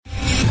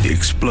The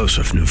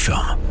explosive new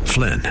film,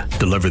 Flynn,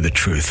 deliver the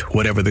truth,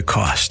 whatever the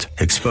cost,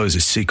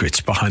 exposes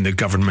secrets behind the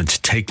government's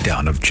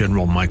takedown of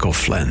General Michael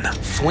Flynn.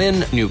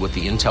 Flynn knew what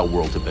the intel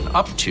world had been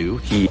up to.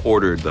 He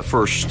ordered the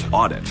first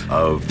audit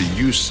of the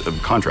use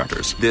of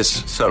contractors.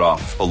 This set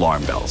off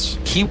alarm bells.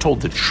 He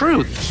told the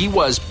truth. He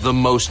was the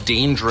most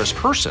dangerous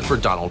person for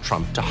Donald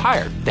Trump to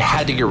hire. They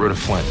had to get rid of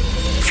Flynn.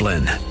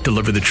 Flynn,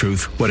 deliver the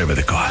truth, whatever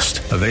the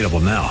cost. Available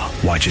now.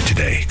 Watch it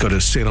today. Go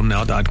to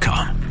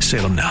salemnow.com.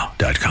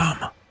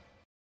 salemnow.com.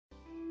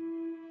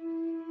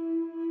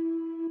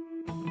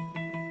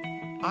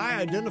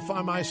 I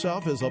identify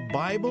myself as a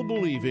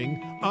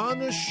Bible-believing,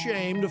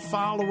 unashamed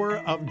follower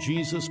of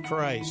Jesus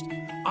Christ.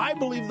 I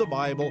believe the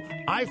Bible,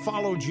 I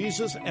follow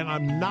Jesus, and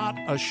I'm not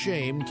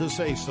ashamed to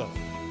say so.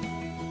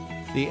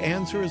 The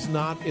answer is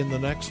not in the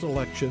next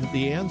election.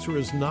 The answer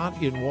is not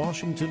in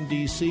Washington,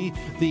 D.C.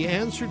 The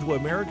answer to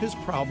America's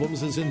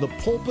problems is in the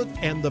pulpit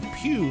and the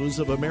pews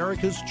of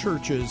America's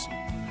churches.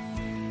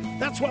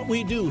 That's what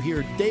we do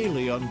here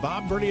daily on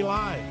Bob Burney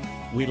Live.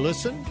 We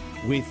listen,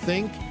 we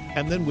think,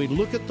 and then we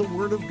look at the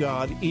Word of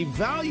God,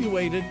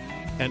 evaluate it,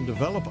 and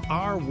develop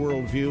our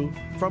worldview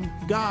from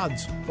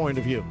God's point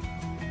of view.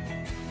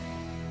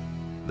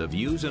 The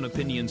views and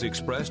opinions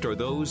expressed are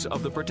those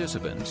of the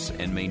participants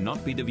and may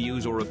not be the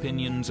views or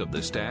opinions of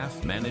the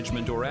staff,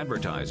 management, or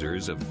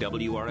advertisers of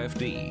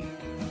WRFD.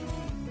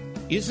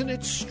 Isn't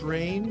it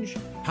strange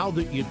how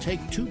that you take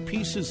two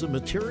pieces of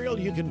material,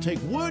 you can take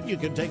wood, you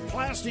can take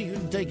plastic, you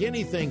can take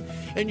anything,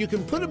 and you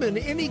can put them in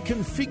any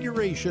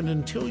configuration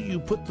until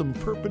you put them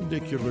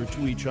perpendicular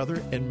to each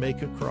other and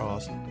make a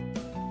cross.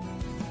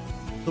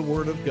 The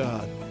Word of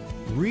God.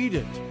 Read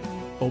it.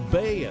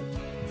 Obey it.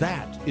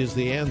 That is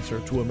the answer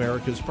to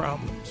America's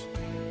problems.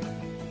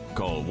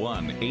 Call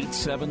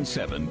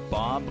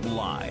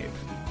 1-877-BOB-LIVE.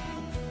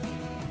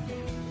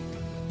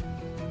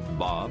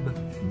 Bob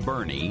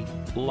Burney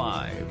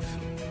Live.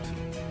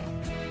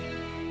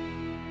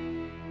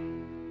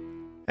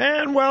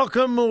 And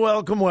welcome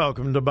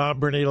to Bob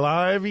Burney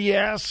Live.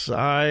 Yes,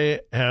 I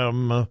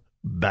am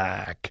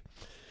back.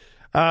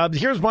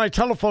 Here's my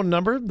telephone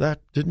number.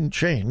 That didn't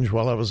change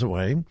while I was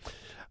away.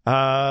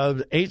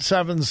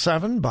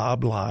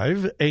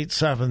 877-BOB-LIVE,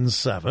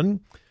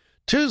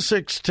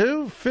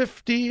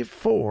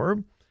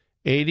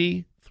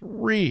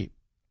 877-262-5483.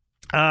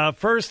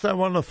 First, I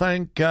want to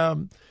thank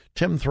Tim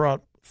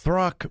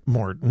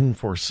Throckmorton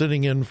for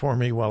sitting in for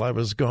me while I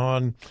was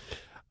gone.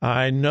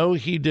 I know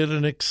he did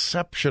an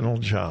exceptional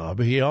job.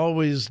 He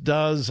always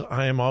does.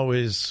 I am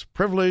always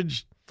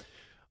privileged,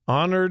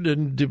 honored,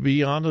 and, to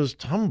be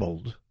honest,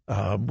 humbled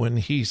when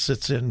he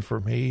sits in for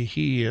me.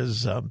 He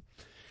is an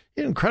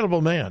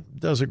incredible man,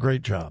 does a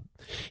great job.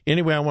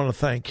 Anyway, I want to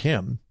thank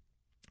him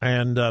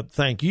and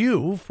thank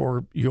you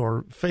for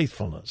your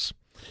faithfulness.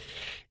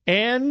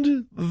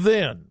 And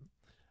then,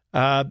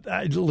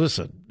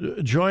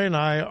 listen, Joy and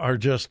I are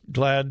just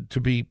glad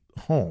to be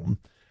home.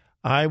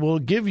 I will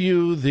give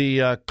you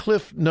the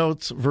Cliff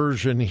Notes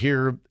version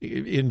here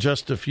in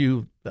just a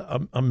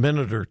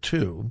minute or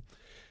two,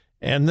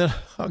 and then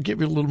I'll give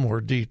you a little more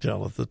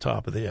detail at the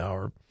top of the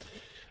hour.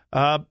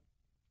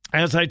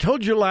 As I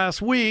told you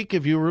last week,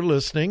 if you were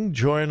listening,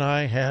 Joy and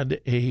I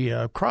had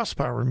a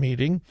cross-power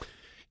meeting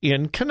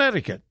in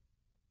Connecticut.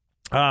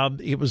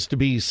 It was to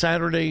be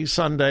Saturday,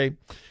 Sunday.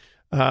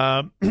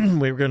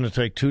 We were going to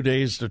take 2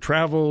 days to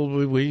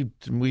travel. We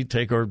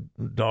take our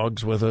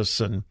dogs with us,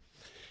 and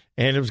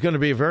it was going to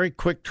be a very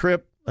quick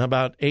trip,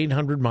 about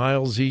 800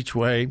 miles each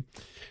way.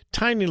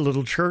 Tiny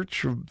little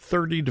church,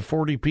 30 to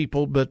 40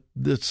 people, but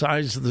the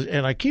size of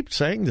and I keep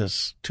saying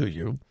this to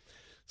you,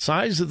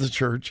 size of the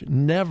church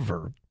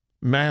never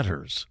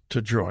matters to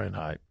Joy and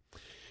I.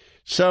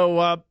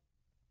 So,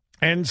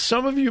 and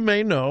some of you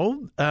may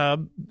know,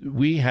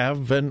 we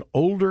have an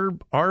older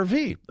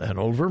RV, an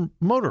older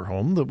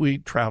motorhome that we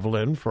travel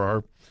in for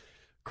our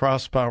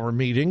cross-power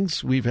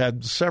meetings. We've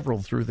had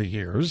several through the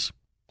years,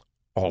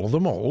 all of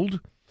them old.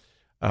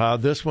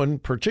 This one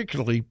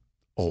particularly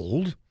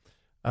old.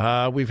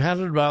 We've had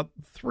it about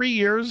 3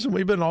 years, and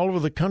we've been all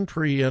over the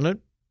country in it.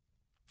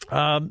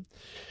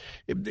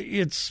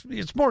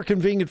 It's more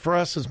convenient for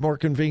us. It's more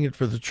convenient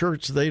for the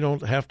church. They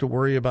don't have to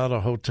worry about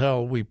a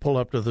hotel. We pull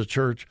up to the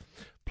church,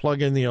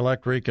 plug in the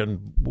electric,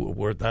 and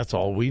that's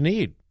all we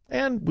need.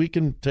 And we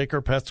can take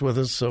our pets with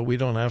us, so we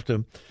don't have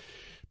to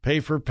pay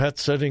for pet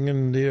sitting.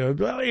 And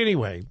well,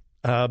 anyway,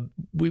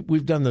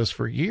 we've done this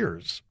for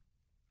years.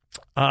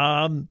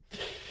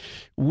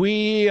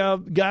 We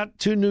got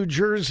to New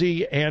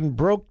Jersey and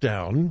broke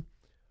down,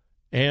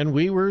 and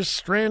we were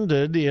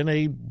stranded in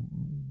a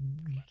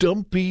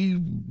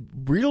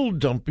real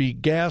dumpy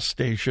gas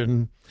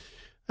station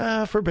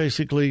for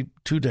basically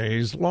 2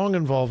 days. Long,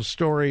 involved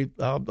story.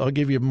 I'll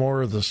give you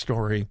more of the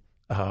story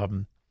at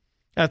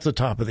the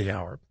top of the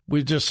hour.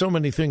 We've just so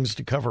many things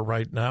to cover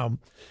right now.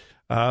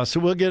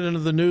 So we'll get into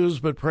the news,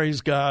 but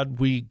praise God,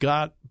 we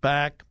got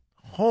back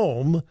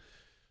home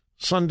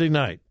Sunday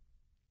night,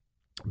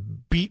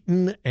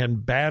 beaten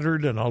and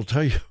battered, and I'll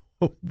tell you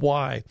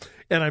why.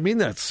 And I mean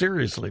that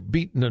seriously,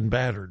 beaten and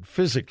battered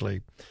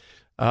physically.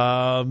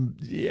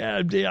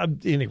 Anyway,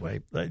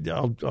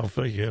 I'll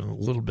fill you in a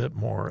little bit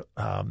more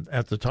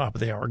at the top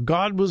of the hour.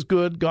 God was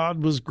good.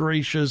 God was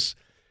gracious,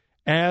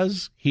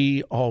 as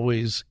he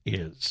always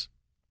is.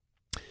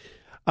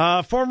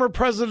 Former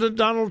President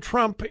Donald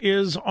Trump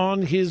is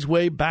on his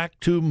way back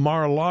to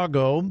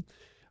Mar-a-Lago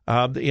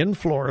in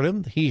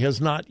Florida. He has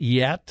not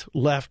yet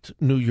left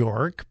New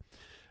York.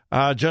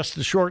 Just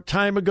a short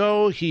time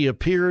ago, he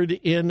appeared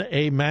in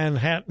a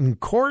Manhattan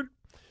court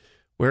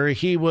where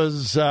he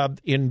was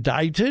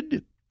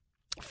indicted,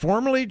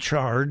 formally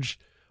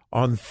charged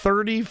on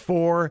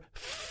 34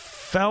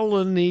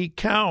 felony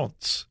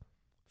counts.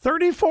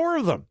 34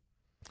 of them.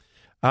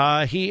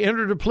 He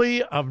entered a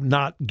plea of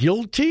not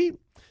guilty,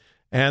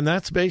 and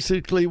that's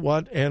basically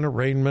what an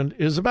arraignment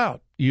is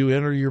about. You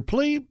enter your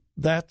plea,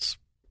 that's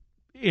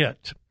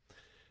it.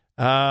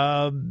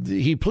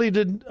 He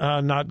pleaded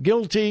not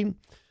guilty,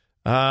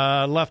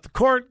 left the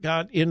court,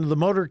 got into the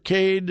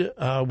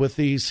motorcade with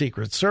the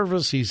Secret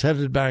Service. He's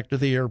headed back to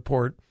the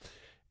airport,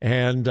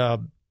 and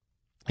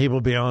he will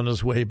be on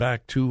his way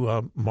back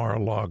to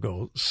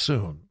Mar-a-Lago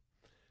soon.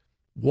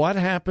 What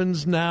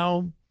happens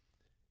now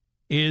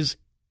is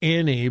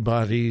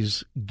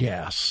anybody's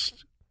guess.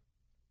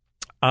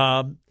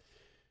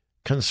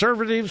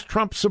 Conservatives,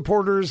 Trump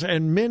supporters,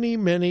 and many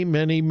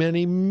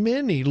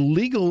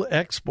legal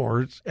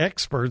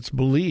experts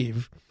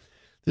believe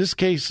this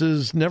case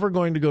is never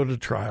going to go to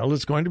trial.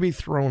 It's going to be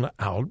thrown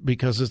out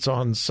because it's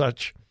on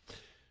such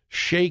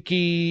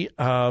shaky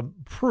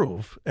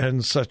proof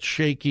and such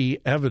shaky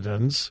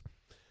evidence.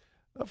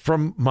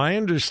 From my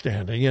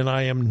understanding, and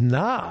I am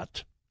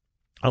not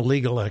a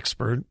legal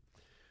expert,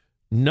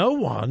 no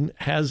one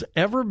has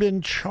ever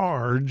been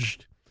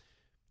charged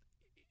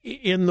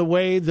in the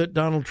way that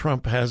Donald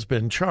Trump has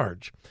been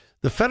charged.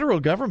 The federal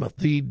government,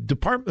 the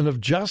Department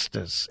of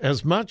Justice,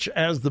 as much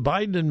as the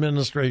Biden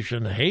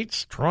administration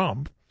hates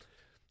Trump,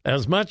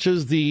 as much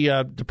as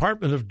the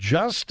Department of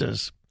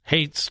Justice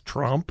hates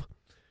Trump,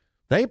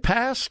 they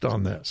passed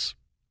on this.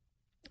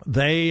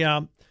 They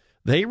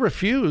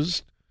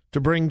refused to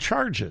bring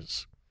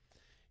charges.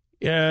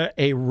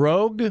 A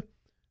rogue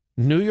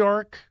New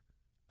York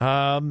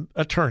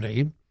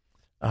attorney,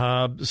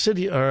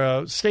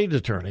 state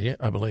attorney,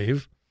 I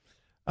believe,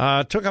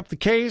 took up the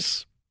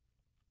case.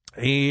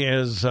 He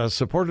is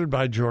supported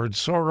by George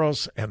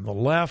Soros and the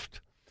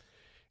left,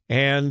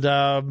 and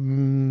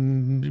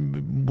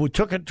we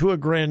took it to a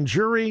grand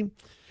jury.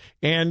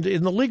 And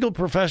in the legal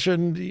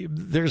profession,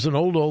 there's an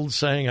old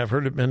saying, I've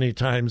heard it many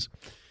times,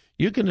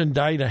 you can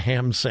indict a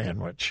ham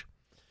sandwich.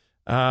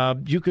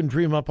 You can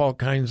dream up all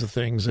kinds of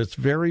things. It's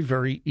very,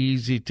 very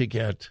easy to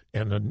get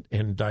an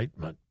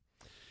indictment.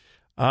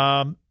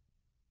 I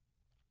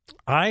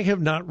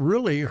have not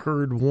really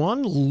heard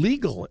one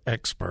legal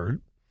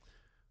expert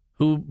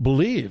who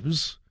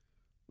believes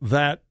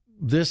that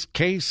this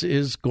case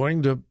is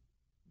going to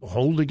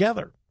hold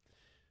together.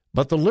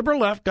 But the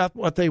liberal left got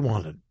what they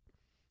wanted.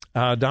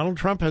 Donald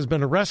Trump has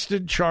been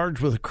arrested,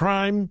 charged with a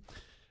crime.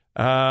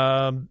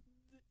 And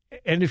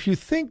if you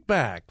think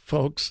back,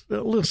 folks,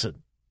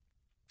 listen,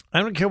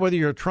 I don't care whether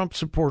you're a Trump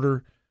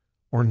supporter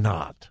or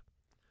not.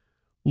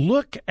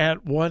 Look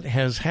at what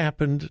has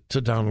happened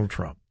to Donald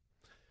Trump.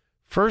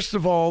 First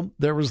of all,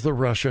 there was the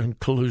Russian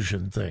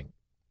collusion thing.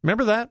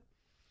 Remember that?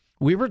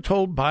 We were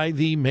told by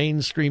the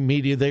mainstream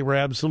media, they were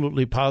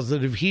absolutely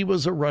positive he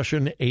was a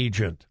Russian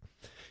agent.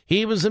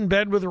 He was in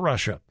bed with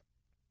Russia.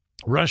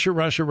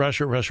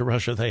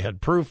 Russia. They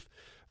had proof.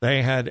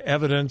 They had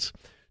evidence.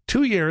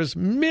 2 years,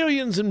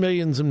 millions and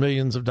millions and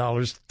millions of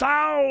dollars,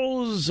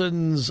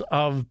 thousands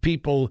of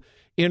people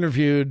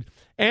interviewed,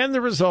 and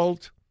the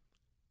result,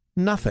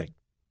 nothing.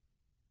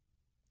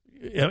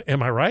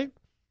 Am I right?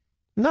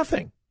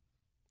 Nothing.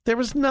 There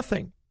was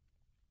nothing.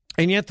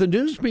 And yet the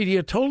news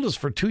media told us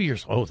for 2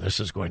 years, oh, this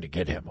is going to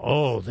get him.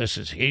 Oh,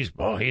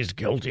 he's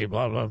guilty,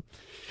 blah, blah.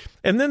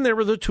 And then there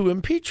were the two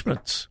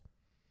impeachments.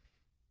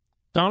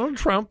 Donald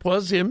Trump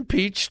was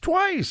impeached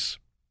twice.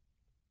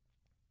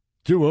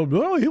 Well,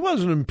 no, he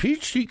wasn't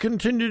impeached. He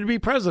continued to be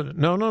president.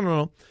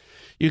 No.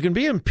 You can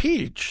be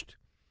impeached,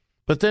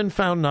 but then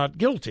found not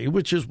guilty,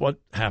 which is what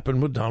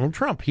happened with Donald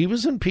Trump. He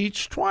was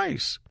impeached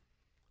twice.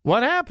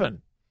 What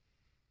happened?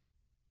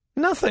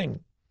 Nothing.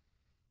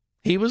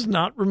 He was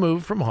not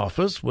removed from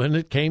office. When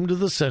it came to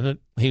the Senate,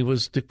 he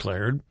was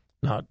declared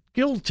not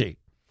guilty.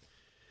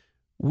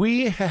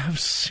 We have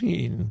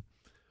seen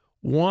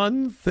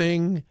one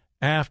thing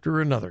after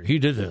another. He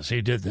did this.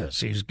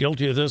 He's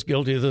guilty of this,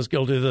 guilty of this,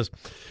 guilty of this.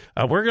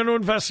 We're going to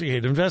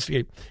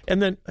investigate.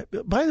 And then,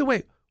 by the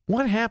way,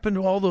 what happened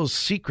to all those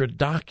secret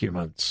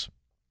documents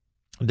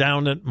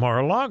down at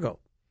Mar-a-Lago?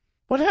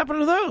 What happened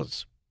to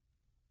those?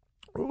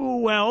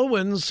 Well,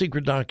 when the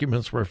secret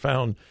documents were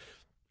found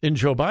in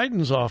Joe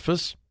Biden's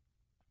office,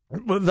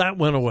 that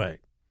went away.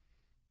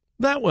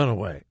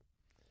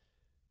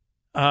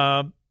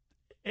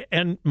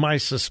 And my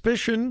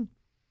suspicion,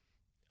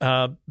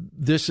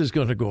 this is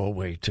going to go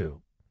away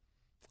too.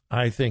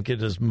 I think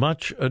it is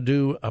much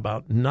ado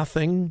about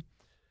nothing.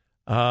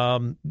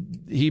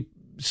 He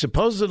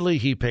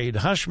supposedly paid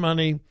hush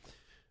money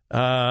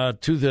to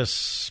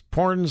this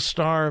porn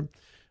star.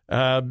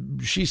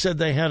 She said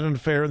they had an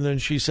affair, and then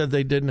she said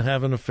they didn't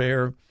have an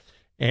affair.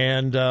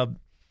 And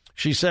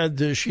she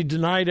said she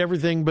denied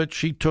everything, but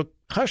she took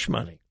hush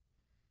money.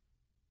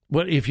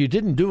 Well, if you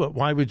didn't do it,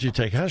 why would you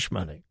take hush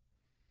money?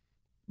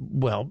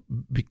 Well,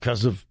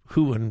 because of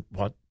who and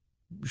what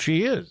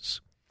she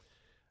is.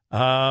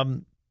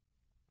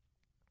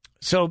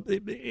 So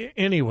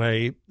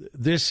anyway,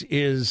 this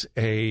is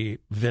a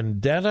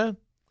vendetta.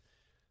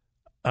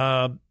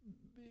 It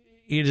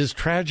is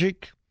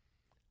tragic.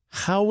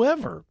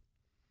 However,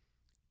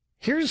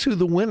 here's who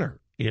the winner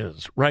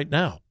is right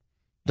now.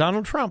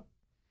 Donald Trump.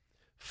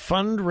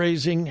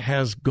 Fundraising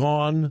has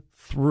gone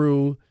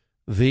through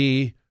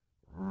the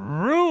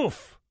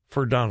roof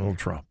for Donald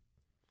Trump.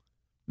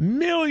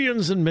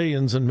 Millions and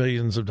millions and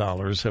millions of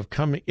dollars have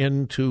come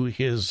into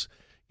his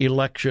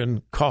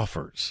election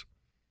coffers.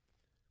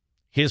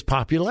 His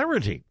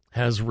popularity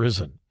has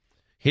risen.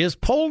 His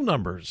poll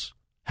numbers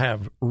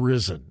have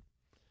risen.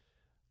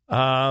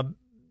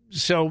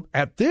 So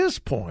at this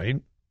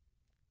point,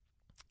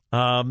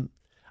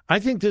 I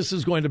think this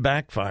is going to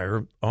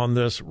backfire on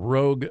this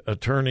rogue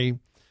attorney,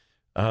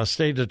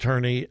 state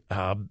attorney.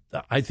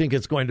 I think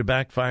it's going to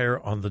backfire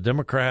on the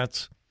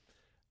Democrats.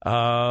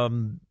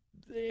 And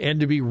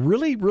to be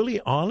really, really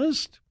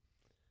honest,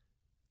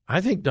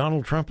 I think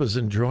Donald Trump is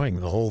enjoying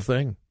the whole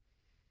thing.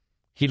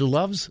 He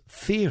loves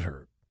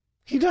theater.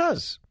 He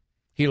does.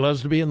 He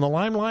loves to be in the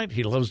limelight.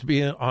 He loves to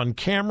be on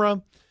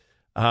camera.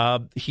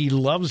 He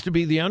loves to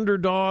be the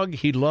underdog.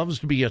 He loves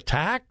to be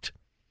attacked.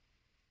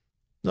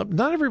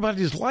 Not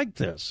everybody's like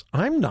this.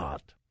 I'm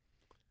not.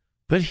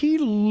 But he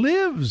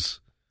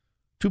lives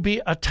to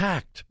be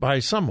attacked by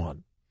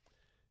someone.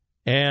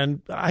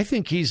 And I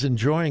think he's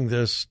enjoying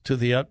this to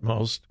the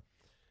utmost.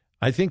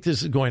 I think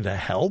this is going to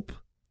help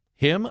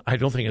him. I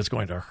don't think it's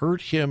going to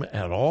hurt him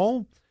at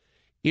all.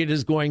 It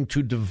is going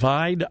to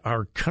divide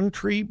our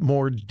country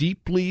more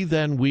deeply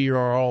than we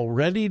are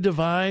already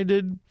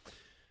divided.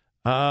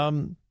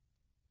 I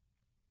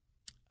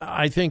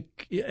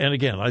think, and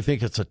again, I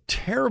think it's a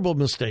terrible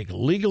mistake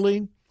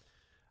legally.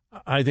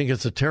 I think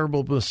it's a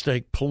terrible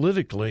mistake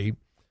politically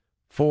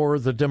for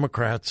the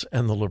Democrats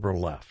and the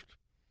liberal left.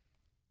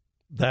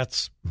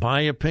 That's my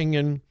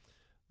opinion.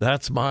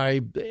 That's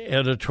my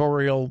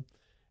editorial.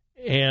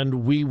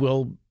 And we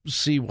will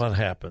see what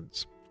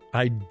happens.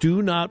 I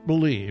do not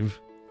believe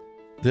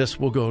this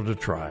will go to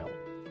trial.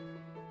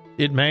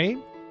 It may.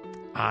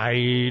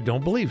 I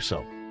don't believe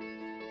so.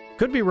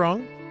 Could be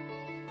wrong.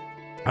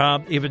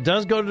 If it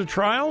does go to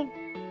trial,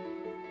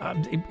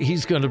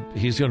 he's going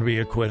to be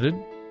acquitted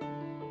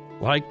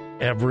like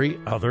every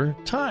other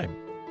time.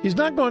 He's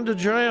not going to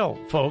jail,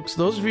 folks.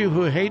 Those of you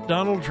who hate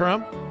Donald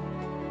Trump,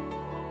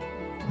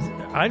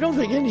 I don't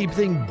think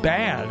anything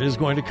bad is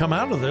going to come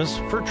out of this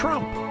for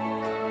Trump.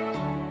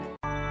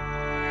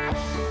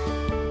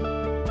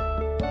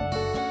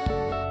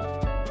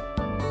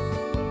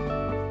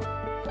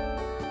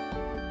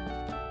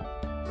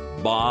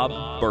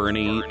 Bob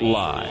Burney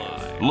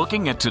Live.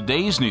 Looking at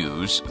today's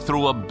news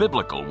through a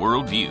biblical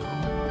worldview.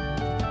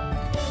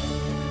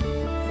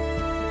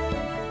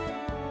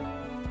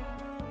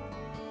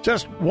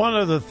 Just one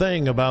other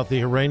thing about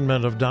the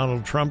arraignment of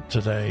Donald Trump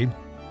today.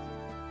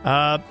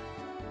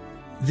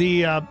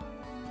 The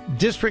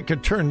district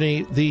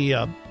attorney,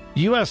 the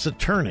U.S.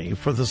 attorney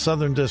for the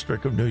Southern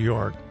District of New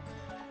York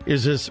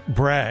is this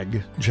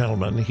Bragg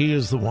gentleman. He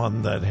is the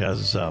one that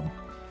has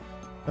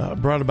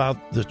brought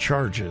about the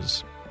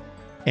charges.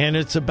 And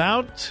it's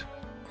about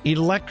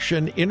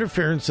election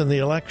interference in the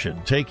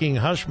election, taking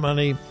hush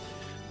money,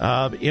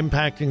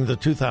 impacting the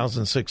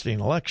 2016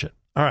 election.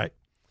 All right.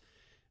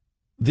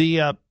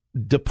 The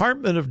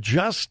Department of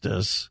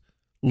Justice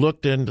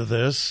looked into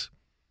this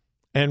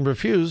and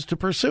refused to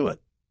pursue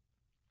it.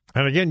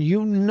 And again,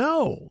 you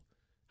know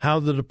how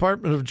the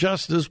Department of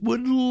Justice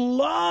would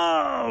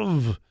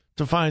love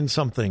to find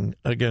something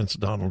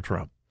against Donald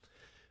Trump.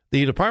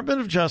 The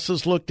Department of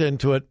Justice looked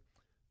into it.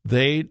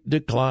 They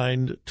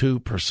declined to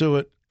pursue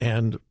it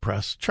and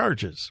press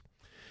charges.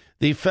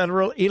 The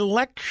Federal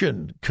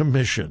Election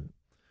Commission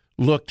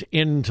looked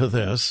into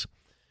this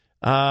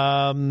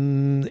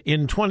in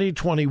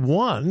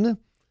 2021,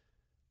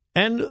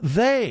 and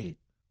they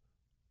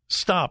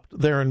stopped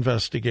their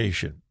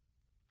investigation.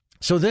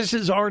 So this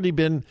has already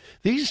been,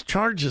 these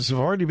charges have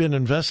already been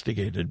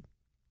investigated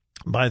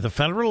by the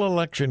Federal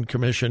Election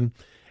Commission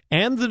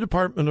and the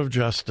Department of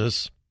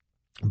Justice,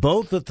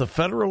 both at the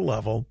federal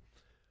level.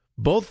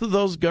 Both of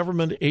those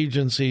government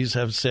agencies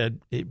have said,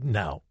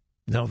 no,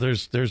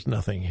 there's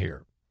nothing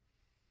here.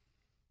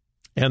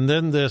 And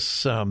then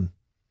this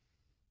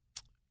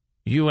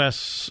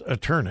U.S.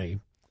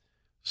 attorney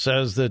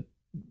says that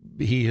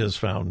he has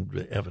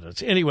found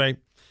evidence. Anyway,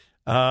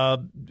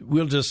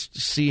 we'll just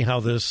see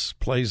how this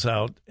plays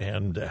out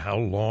and how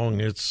long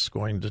it's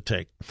going to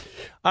take.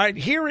 All right,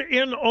 here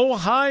in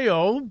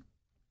Ohio,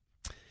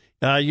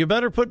 you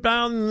better put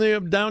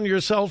down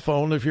your cell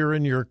phone if you're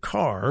in your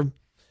car.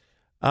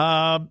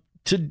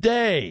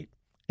 Today,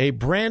 a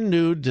brand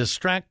new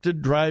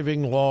distracted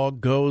driving law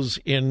goes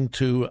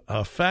into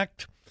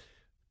effect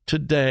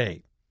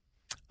today.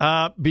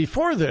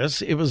 Before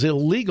this, it was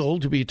illegal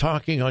to be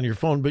talking on your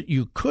phone, but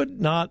you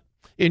could not,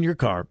 in your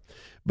car,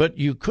 but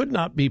you could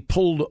not be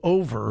pulled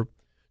over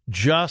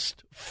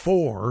just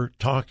for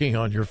talking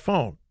on your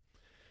phone.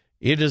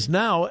 It is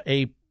now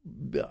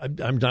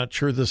I'm not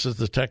sure this is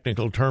the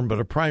technical term, but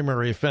a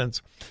primary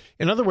offense.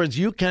 In other words,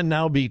 you can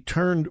now be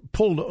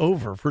pulled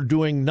over for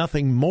doing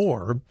nothing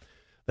more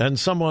than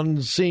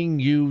someone seeing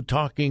you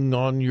talking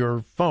on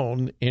your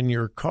phone in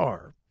your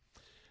car.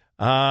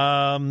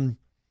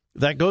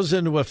 That goes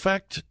into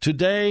effect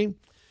today.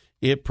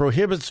 It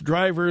prohibits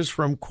drivers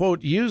from,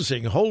 quote,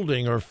 using,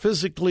 holding, or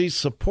physically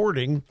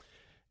supporting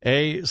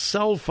a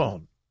cell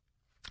phone.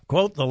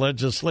 Quote, the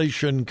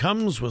legislation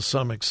comes with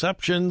some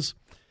exceptions,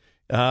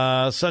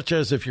 such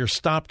as if you're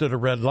stopped at a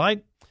red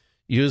light,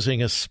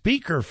 using a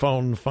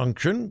speakerphone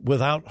function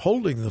without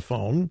holding the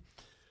phone,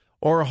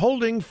 or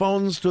holding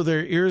phones to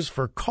their ears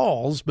for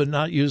calls but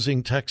not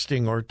using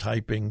texting or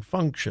typing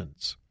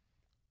functions.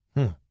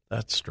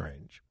 That's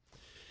strange.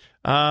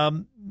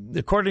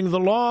 According to the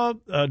law,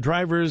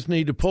 drivers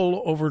need to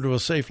pull over to a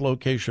safe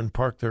location,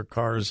 park their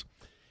cars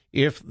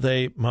if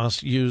they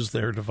must use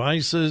their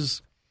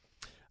devices.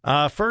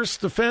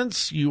 First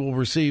offense, you will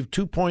receive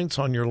 2 points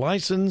on your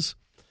license,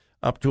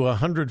 up to a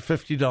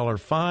 $150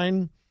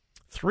 fine,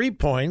 3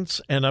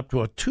 points, and up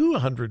to a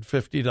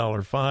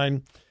 $250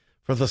 fine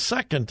for the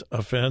second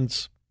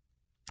offense.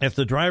 If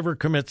the driver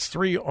commits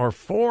 3 or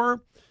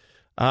 4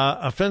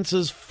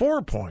 offenses,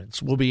 4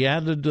 points will be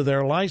added to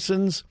their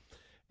license,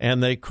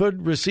 and they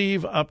could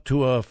receive up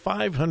to a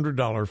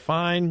 $500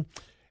 fine.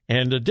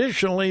 And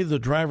additionally, the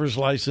driver's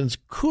license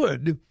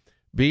could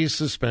be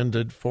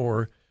suspended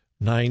for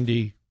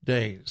 90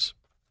 days.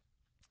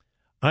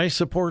 I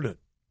support it.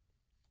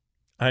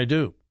 I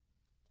do.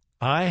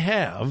 I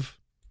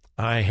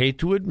hate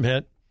to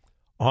admit,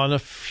 on a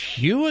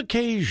few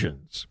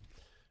occasions,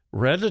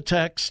 read a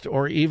text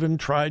or even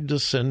tried to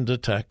send a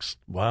text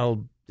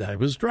while I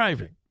was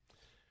driving.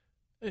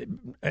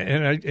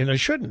 And I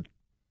shouldn't.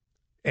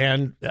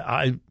 And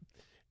I,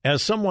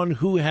 as someone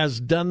who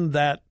has done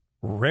that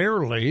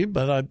rarely,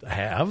 but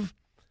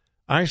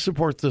I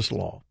support this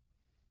law.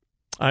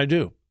 I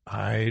do.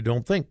 I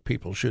don't think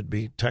people should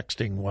be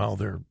texting while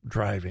they're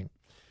driving.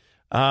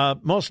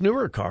 Most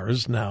newer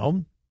cars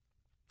now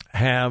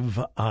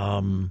have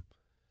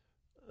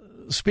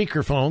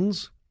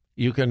speakerphones.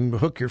 You can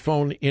hook your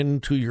phone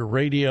into your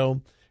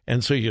radio,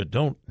 and so you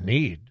don't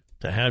need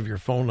to have your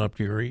phone up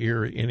to your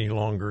ear any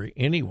longer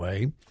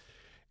anyway.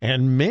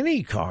 And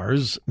many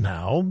cars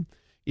now,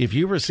 if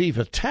you receive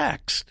a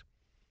text,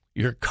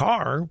 your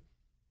car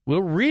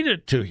will read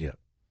it to you.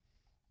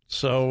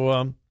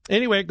 So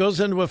anyway, it goes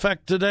into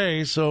effect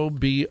today, so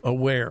be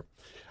aware.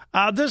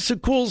 This is a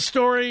cool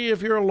story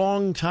if you're a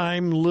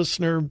long-time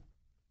listener.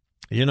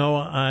 You know,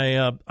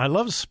 I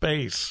love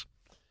space.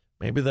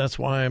 Maybe that's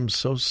why I'm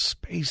so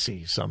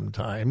spacey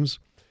sometimes.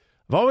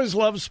 I've always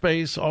loved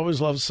space,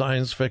 always loved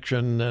science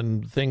fiction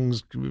and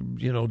things,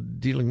 you know,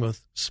 dealing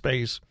with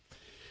space.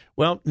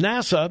 Well,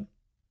 NASA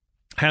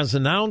has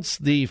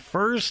announced the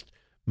first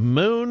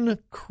moon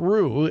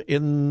crew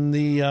in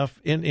the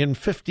in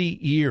 50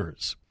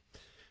 years.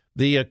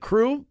 The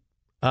crew,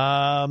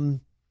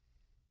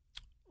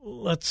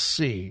 let's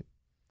see,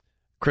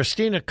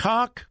 Christina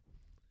Koch,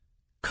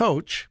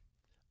 Coach,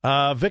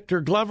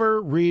 Victor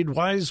Glover, Reed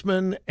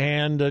Wiseman,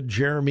 and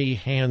Jeremy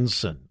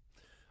Hansen.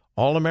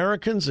 All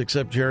Americans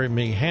except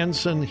Jeremy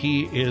Hansen.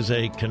 He is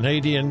a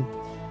Canadian.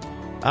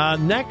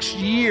 Next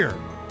year,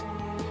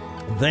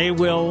 they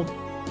will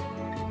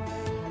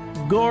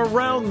go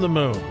around the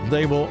moon.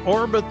 They will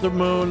orbit the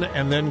moon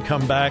and then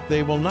come back.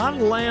 They will not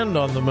land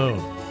on the moon.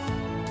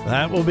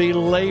 That will be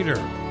later.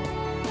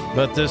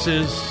 But this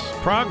is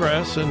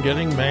progress in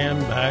getting man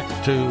back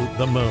to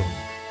the moon.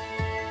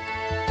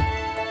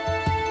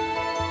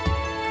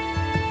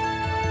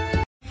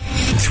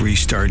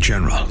 Three-star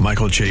General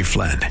Michael J.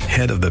 Flynn,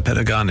 head of the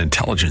Pentagon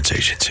Intelligence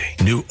Agency,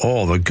 knew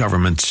all the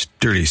government's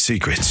dirty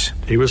secrets.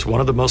 He was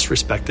one of the most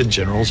respected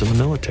generals in the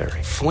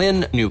military.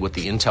 Flynn knew what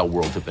the intel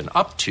world had been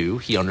up to.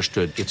 He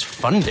understood its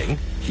funding.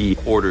 He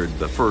ordered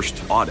the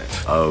first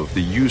audit of the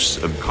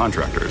use of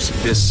contractors.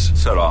 This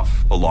set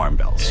off alarm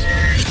bells.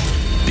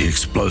 The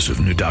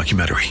explosive new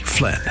documentary,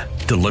 Flynn,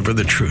 Deliver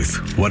the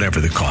Truth, Whatever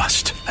the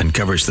Cost,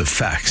 uncovers the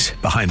facts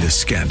behind this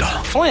scandal.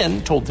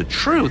 Flynn told the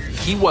truth.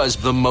 He was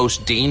the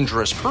most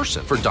dangerous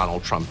person for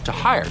Donald Trump to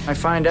hire. I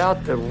find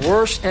out the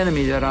worst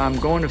enemy that I'm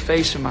going to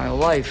face in my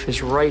life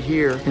is right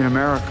here in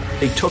America.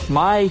 They took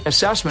my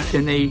assessment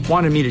and they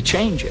wanted me to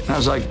change it. And I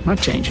was like, I'm not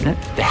changing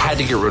it. They had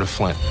to get rid of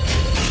Flynn.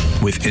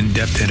 With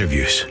in-depth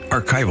interviews,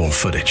 archival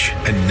footage,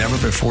 and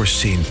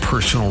never-before-seen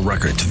personal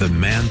records of the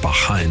man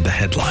behind the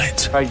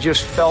headlines. I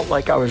just felt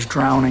like I was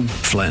drowning.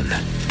 Flynn,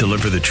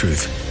 Deliver the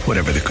Truth,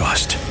 Whatever the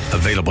Cost.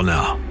 Available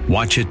now.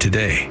 Watch it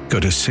today.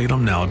 Go to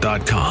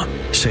salemnow.com.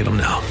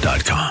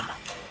 salemnow.com.